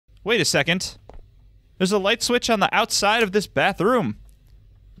Wait a second. There's a light switch on the outside of this bathroom.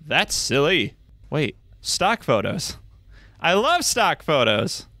 That's silly. Wait, stock photos. I love stock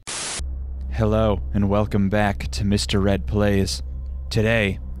photos. Hello, and welcome back to Mr. Red Plays.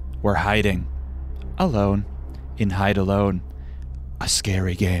 Today, we're hiding. Alone. In Hide Alone. A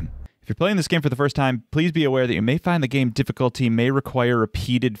scary game. If you're playing this game for the first time, please be aware that you may find the game difficulty may require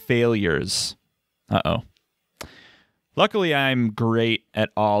repeated failures. Uh-oh. Luckily, I'm great at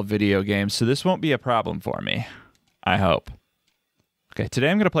all video games, so this won't be a problem for me. I hope. Okay, today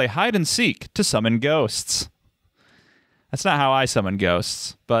I'm going to play hide and seek to summon ghosts. That's not how I summon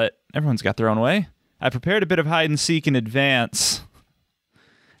ghosts, but everyone's got their own way. I prepared a bit of hide and seek in advance.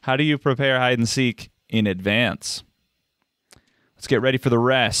 How do you prepare hide and seek in advance? Let's get ready for the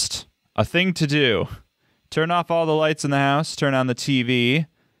rest. A thing to do. Turn off all the lights in the house. Turn on the TV.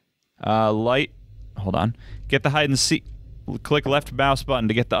 Hold on. Get the hide and seek. Click left mouse button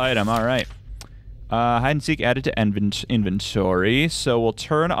to get the item. All right. Hide and seek added to inventory. So we'll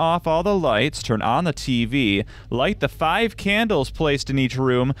turn off all the lights, turn on the TV, light the 5 candles placed in each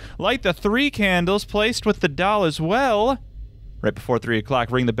room, light the 3 candles placed with the doll as well. Right before 3 o'clock,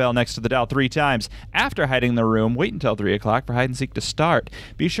 ring the bell next to the doll 3 times. After hiding in the room, wait until 3 o'clock for hide and seek to start.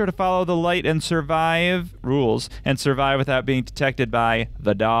 Be sure to follow the light and survive rules and survive without being detected by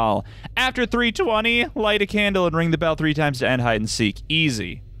the doll. After 3:20, light a candle and ring the bell 3 times to end hide and seek.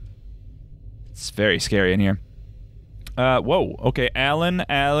 Easy. It's very scary in here. Whoa. Okay, Alan,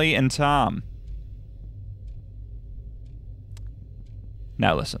 Allie, and Tom.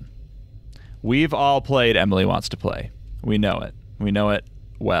 Now listen. We've all played Emily Wants to Play. We know it. We know it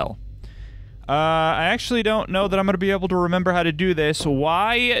well. I actually don't know that I'm going to be able to remember how to do this.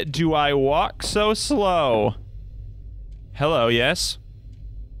 Why do I walk so slow? Hello, yes?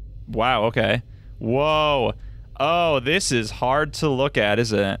 Wow, okay. Whoa. Oh, this is hard to look at,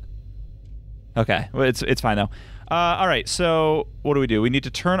 isn't it? Okay, well, it's fine, though. All right, so what do? We need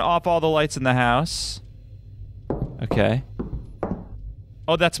to turn off all the lights in the house. Okay.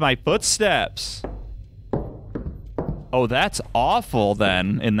 Oh, that's my footsteps. Oh, that's awful,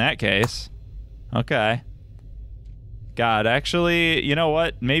 then, in that case. Okay. God, actually, you know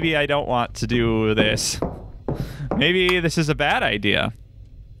what? Maybe I don't want to do this. Maybe this is a bad idea.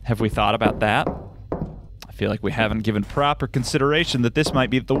 Have we thought about that? I feel like we haven't given proper consideration that this might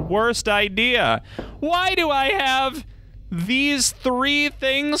be the worst idea. Why do I have these 3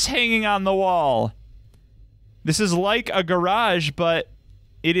 things hanging on the wall? This is like a garage, but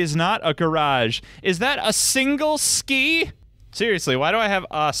it is not a garage. Is that a single ski? Seriously, why do I have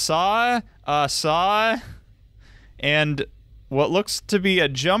a saw, and what looks to be a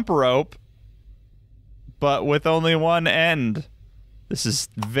jump rope, but with only one end? This is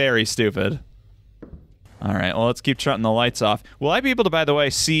very stupid. All right, well, let's keep shutting the lights off. Will I be able to, by the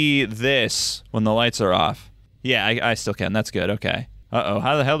way, see this when the lights are off? Yeah, I still can. That's good. Okay. Uh-oh.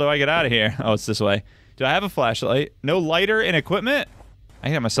 How the hell do I get out of here? Oh, it's this way. Do I have a flashlight? No lighter in equipment?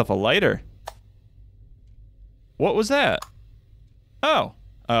 I got myself a lighter. What was that? Oh,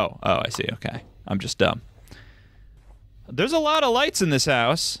 I see. Okay. I'm just dumb. There's a lot of lights in this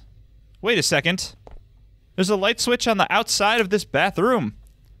house. Wait a second. There's a light switch on the outside of this bathroom.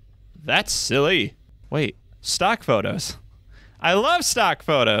 That's silly. Wait, stock photos. I love stock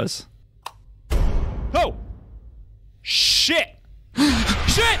photos. Oh! Shit!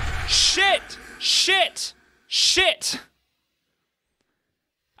 Shit! Shit! Shit! Shit!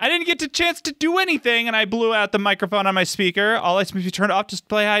 I didn't get a chance to do anything, and I blew out the microphone on my speaker. All lights must be turned off to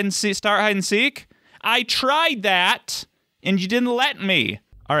play hide and seek, start hide and seek. I tried that, and you didn't let me.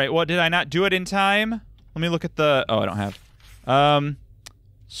 All right, what, did I not do it in time? Let me look at the, oh, I don't have.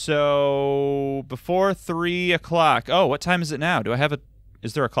 So before 3 o'clock. Oh, what time is it now? Do I have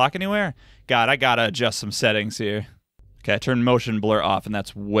is there a clock anywhere? God, I gotta adjust some settings here. Okay, I turned motion blur off, and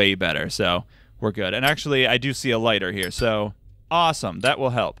that's way better, so we're good. And actually, I do see a lighter here, so awesome. That will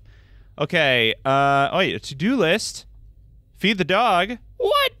help. Okay, oh, wait, a to-do list. Feed the dog.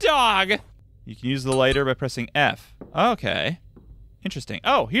 What dog? You can use the lighter by pressing F. Okay. Interesting.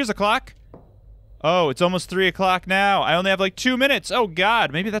 Oh, here's a clock. Oh, it's almost 3 o'clock now. I only have like 2 minutes. Oh,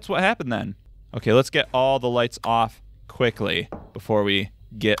 God. Maybe that's what happened then. Okay, let's get all the lights off quickly before we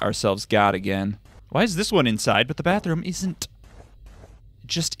get ourselves got again. Why is this one inside, but the bathroom isn't? It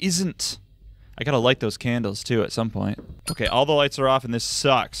just isn't. I gotta light those candles, too, at some point. Okay, all the lights are off, and this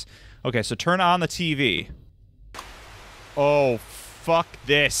sucks. Okay, so turn on the TV. Oh, fuck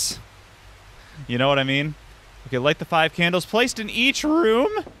this. You know what I mean? Okay, light the 5 candles placed in each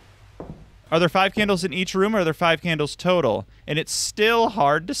room. Are there 5 candles in each room, or are there 5 candles total? And it's still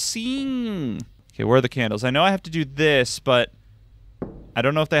hard to see. Okay, where are the candles? I know I have to do this, but I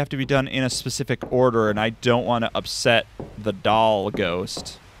don't know if they have to be done in a specific order, and I don't want to upset the doll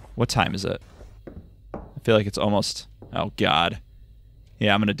ghost. What time is it? I feel like it's almost... Oh, God.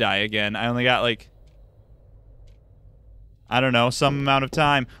 Yeah, I'm gonna die again. I only got, like... I don't know, some amount of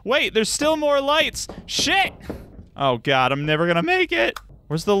time. Wait, there's still more lights! Shit! Oh, God, I'm never gonna make it.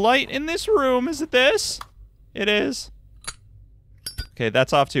 Where's the light in this room? Is it this? It is. Okay,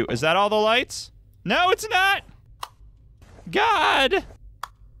 that's off too. Is that all the lights? No, it's not! God!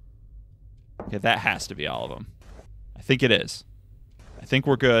 Okay, that has to be all of them. I think it is. I think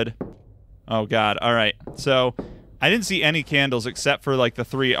we're good. Oh, God. All right. So, I didn't see any candles except for, like, the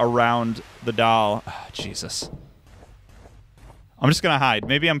 3 around the doll. Oh, Jesus. I'm just gonna hide.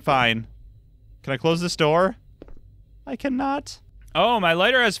 Maybe I'm fine. Can I close this door? I cannot. Oh, my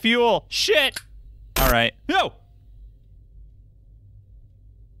lighter has fuel. Shit! All right. No!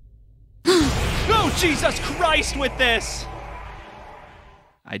 Oh, Jesus Christ with this!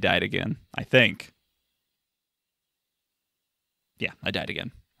 I died again, I think. Yeah, I died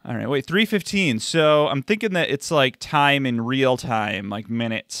again. All right, wait, 3:15. So I'm thinking that it's like time in real time, like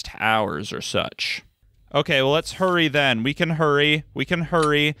minutes to hours or such. Okay, well, let's hurry then. We can hurry. We can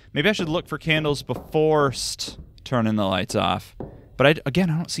hurry. Maybe I should look for candles before turning the lights off. But again,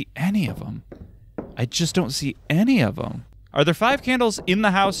 I don't see any of them. I just don't see any of them. Are there 5 candles in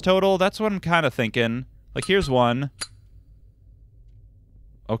the house total? That's what I'm kind of thinking. Like, here's one.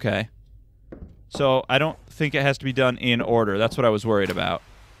 Okay. So I don't think it has to be done in order. That's what I was worried about.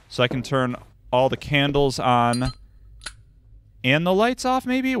 So I can turn all the candles on and the lights off,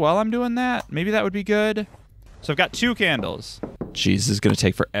 maybe, while I'm doing that. Maybe that would be good. So I've got 2 candles. Jeez, this is going to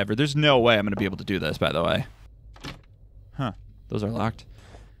take forever. There's no way I'm going to be able to do this, by the way. Huh. Those are locked.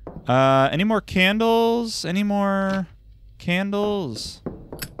 Any more candles? Any more candles?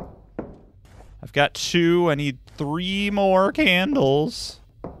 I've got 2. I need 3 more candles.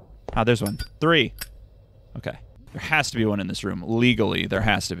 Ah, there's one. 3. Okay. There has to be one in this room. Legally, there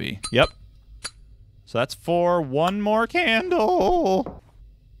has to be. Yep. So that's 4. 1 more candle.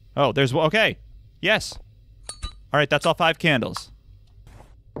 Oh, there's one. Okay. Yes. All right, that's all 5 candles.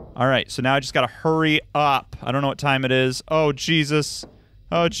 All right, so now I just gotta hurry up. I don't know what time it is. Oh, Jesus.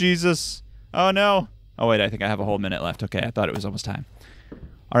 Oh, Jesus. Oh, no. Oh, wait, I think I have a whole minute left. Okay, I thought it was almost time.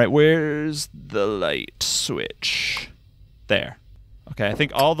 All right, where's the light switch? There. Okay, I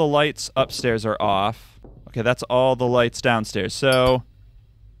think all the lights upstairs are off. Okay, that's all the lights downstairs. So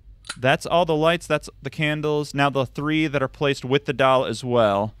that's all the lights. That's the candles. Now the 3 that are placed with the doll as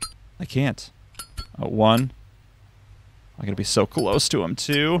well. I can't. Oh, 1. I'm going to be so close to him,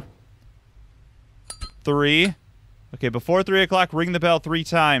 2. 3. Okay, before 3 o'clock, ring the bell 3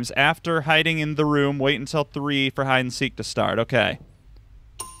 times. After hiding in the room, wait until 3 for hide and seek to start. Okay.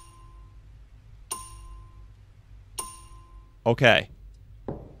 Okay.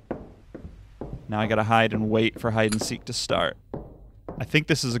 Now I gotta hide and wait for hide and seek to start. I think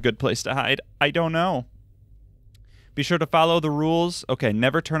this is a good place to hide. I don't know. Be sure to follow the rules. Okay,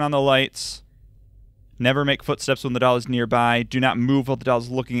 never turn on the lights. Never make footsteps when the doll is nearby. Do not move while the doll is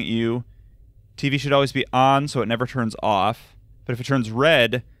looking at you. TV should always be on so it never turns off. But if it turns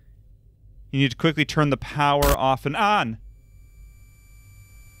red, you need to quickly turn the power off and on.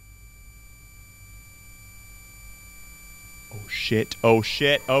 Oh shit, oh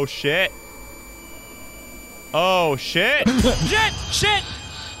shit, oh shit. Oh shit. Shit, shit!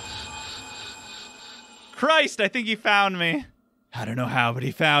 Christ, I think he found me. I don't know how, but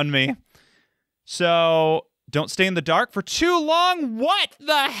he found me. So, don't stay in the dark for too long. What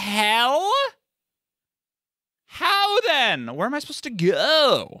the hell? How then? Where am I supposed to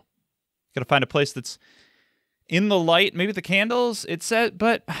go? Gotta find a place that's in the light. Maybe the candles, it said,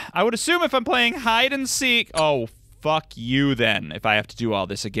 but I would assume if I'm playing hide and seek. Oh, fuck you then, if I have to do all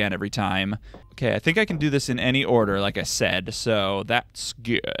this again every time. Okay, I think I can do this in any order, like I said, so that's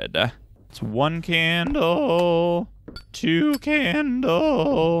good. It's 1 candle, 2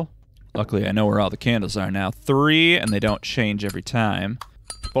 candle. Luckily, I know where all the candles are now. 3, and they don't change every time.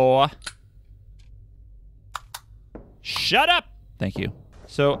 4. Shut up! Thank you.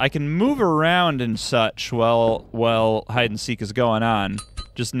 So I can move around and such while hide and seek is going on,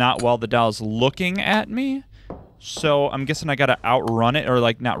 just not while the doll's looking at me. So I'm guessing I gotta outrun it, or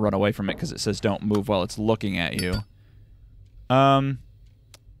like not run away from it because it says don't move while it's looking at you. But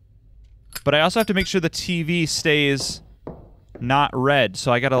I also have to make sure the TV stays not red,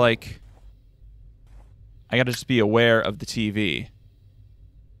 so I gotta just be aware of the TV.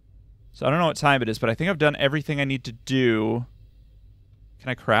 So I don't know what time it is, but I think I've done everything I need to do. Can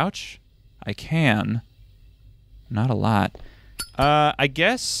I crouch? I can. Not a lot. I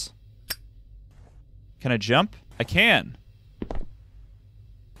guess... Can I jump? I can.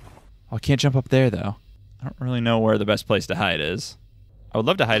 Oh, I can't jump up there, though. I don't really know where the best place to hide is. I would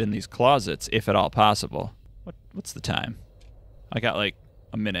love to hide in these closets, if at all possible. What's the time? I got, like,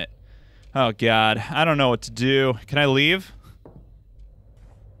 a minute. Oh, God. I don't know what to do. Can I leave?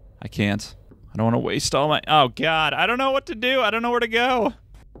 I can't. I don't want to waste all my... Oh, God. I don't know what to do. I don't know where to go.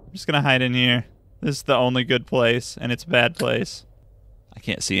 I'm just going to hide in here. This is the only good place, and it's a bad place. I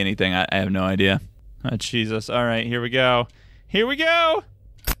can't see anything. I have no idea. Oh, Jesus. All right, here we go. Here we go!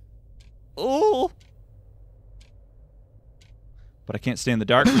 Ooh! But I can't stay in the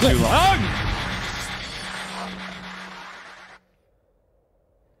dark for too long. Oh!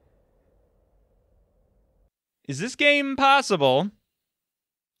 Is this game possible?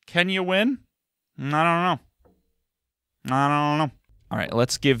 Can you win? I don't know. I don't know. All right,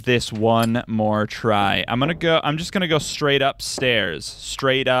 let's give this one more try. I'm just gonna go straight upstairs.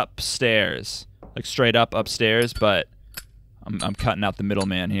 Straight upstairs. Like straight up upstairs, but I'm cutting out the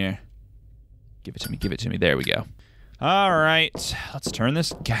middleman here. Give it to me, give it to me. There we go. All right, let's turn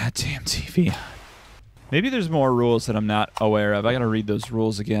this goddamn TV on. Maybe there's more rules that I'm not aware of. I gotta read those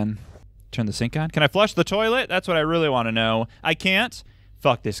rules again. Turn the sink on. Can I flush the toilet? That's what I really want to know. I can't?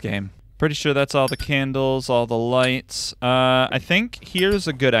 Fuck this game. Pretty sure that's all the candles, all the lights. I think here's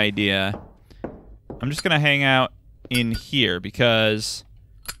a good idea. I'm just gonna hang out in here because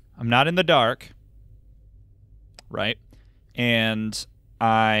I'm not in the dark, right? And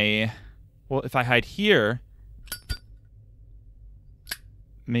well, if I hide here,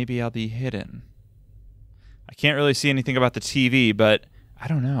 maybe I'll be hidden. I can't really see anything about the TV, but I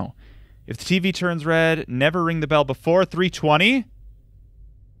don't know. If the TV turns red, never ring the bell before 3:20?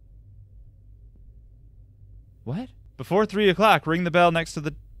 What? Before 3 o'clock, ring the bell next to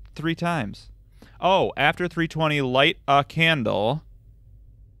the 3 times. Oh, after 3:20, light a candle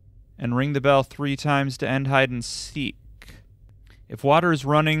and ring the bell 3 times to end hide and seek. If water is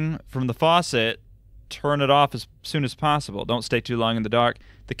running from the faucet, turn it off as soon as possible. Don't stay too long in the dark.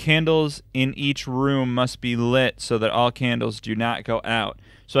 The candles in each room must be lit so that all candles do not go out.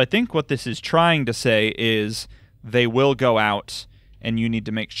 So I think what this is trying to say is they will go out, and you need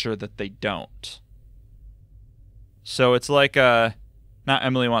to make sure that they don't. So it's like, not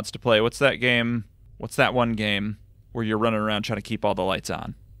Emily Wants to Play. What's that game? What's that one game where you're running around trying to keep all the lights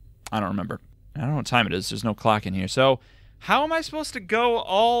on? I don't remember. I don't know what time it is. There's no clock in here. So how am I supposed to go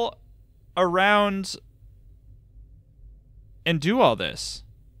all around and do all this?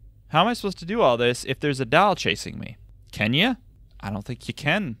 How am I supposed to do all this if there's a doll chasing me? Can you? I don't think you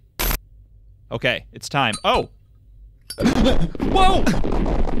can. Okay, it's time. Oh! Whoa!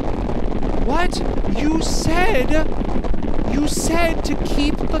 What? You said to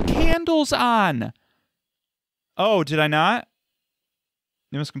keep the candles on. Oh, did I not?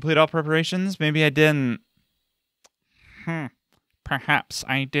 You must complete all preparations? Maybe I didn't. Perhaps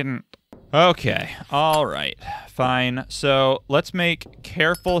I didn't. Okay, all right, fine. So let's make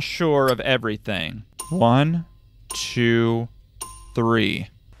careful sure of everything. 1, 2, 3.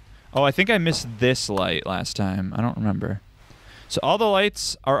 Oh, I think I missed this light last time. I don't remember. So all the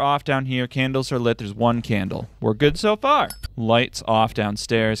lights are off down here. Candles are lit. There's 1 candle. We're good so far. Lights off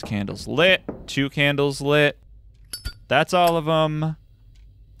downstairs. Candles lit. 2 candles lit. That's all of them.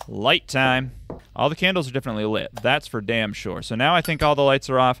 Light time. All the candles are definitely lit. That's for damn sure. So now I think all the lights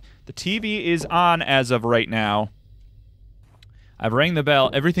are off. The TV is on as of right now. I've rang the bell.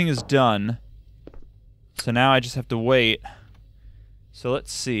 Everything is done. So now I just have to wait. So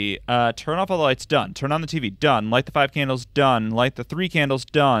let's see. Turn off all the lights. Done. Turn on the TV. Done. Light the 5 candles. Done. Light the 3 candles.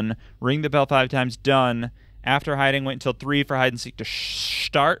 Done. Ring the bell 5 times. Done. After hiding, wait until 3 for hide and seek to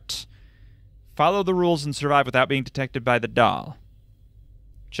start. Follow the rules and survive without being detected by the doll.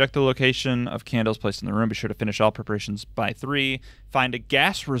 Check the location of candles placed in the room. Be sure to finish all preparations by 3. Find a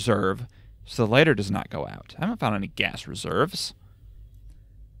gas reserve so the lighter does not go out. I haven't found any gas reserves.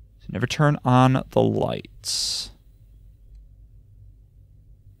 So never turn on the lights.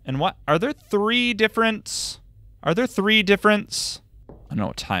 And what? Are there 3 different... I don't know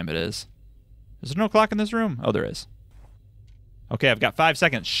what time it is. Is there no clock in this room? Oh, there is. Okay, I've got 5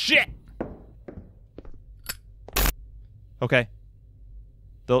 seconds. Shit! Okay.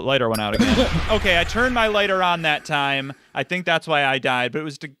 The lighter went out again. Okay, I turned my lighter on that time. I think that's why I died, but it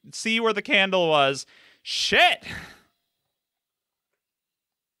was to see where the candle was. Shit!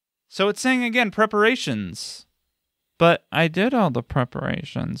 So it's saying again, preparations. But I did all the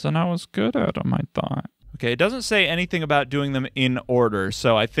preparations, and I was good at them, I thought. Okay, it doesn't say anything about doing them in order,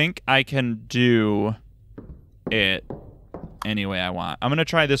 so I think I can do it any way I want. I'm going to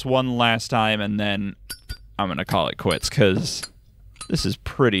try this one last time, and then I'm going to call it quits, because this is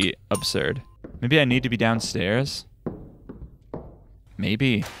pretty absurd. Maybe I need to be downstairs?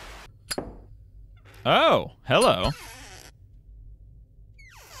 Maybe. Oh, hello.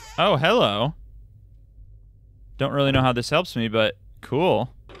 Oh, hello. Don't really know how this helps me, but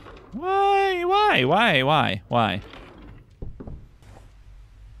cool. Why? Why?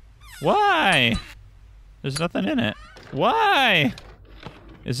 There's nothing in it. Why?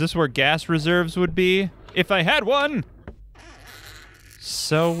 Is this where gas reserves would be? If I had one!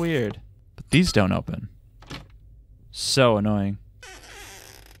 So weird. But these don't open. So annoying.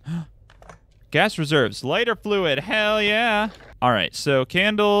 Gas reserves. Lighter fluid. Hell yeah. All right, so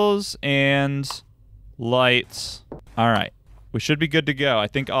candles and lights. All right. We should be good to go. I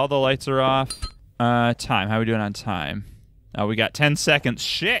think all the lights are off. Time. How are we doing on time? Oh, we got 10 seconds.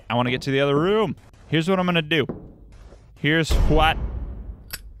 Shit, I want to get to the other room. Here's what I'm going to do. Here's what...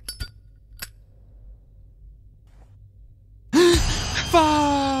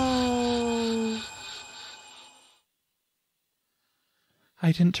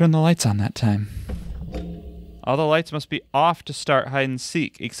 I didn't turn the lights on that time. All the lights must be off to start hide and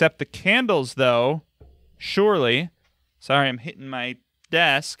seek, except the candles, though. Surely. Sorry, I'm hitting my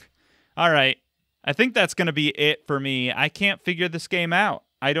desk. All right. I think that's going to be it for me. I can't figure this game out.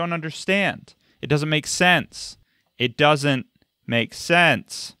 I don't understand. It doesn't make sense. It doesn't make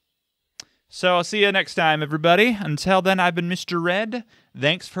sense. So I'll see you next time, everybody. Until then, I've been Mr. Red.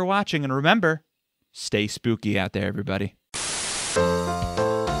 Thanks for watching, and remember, stay spooky out there, everybody.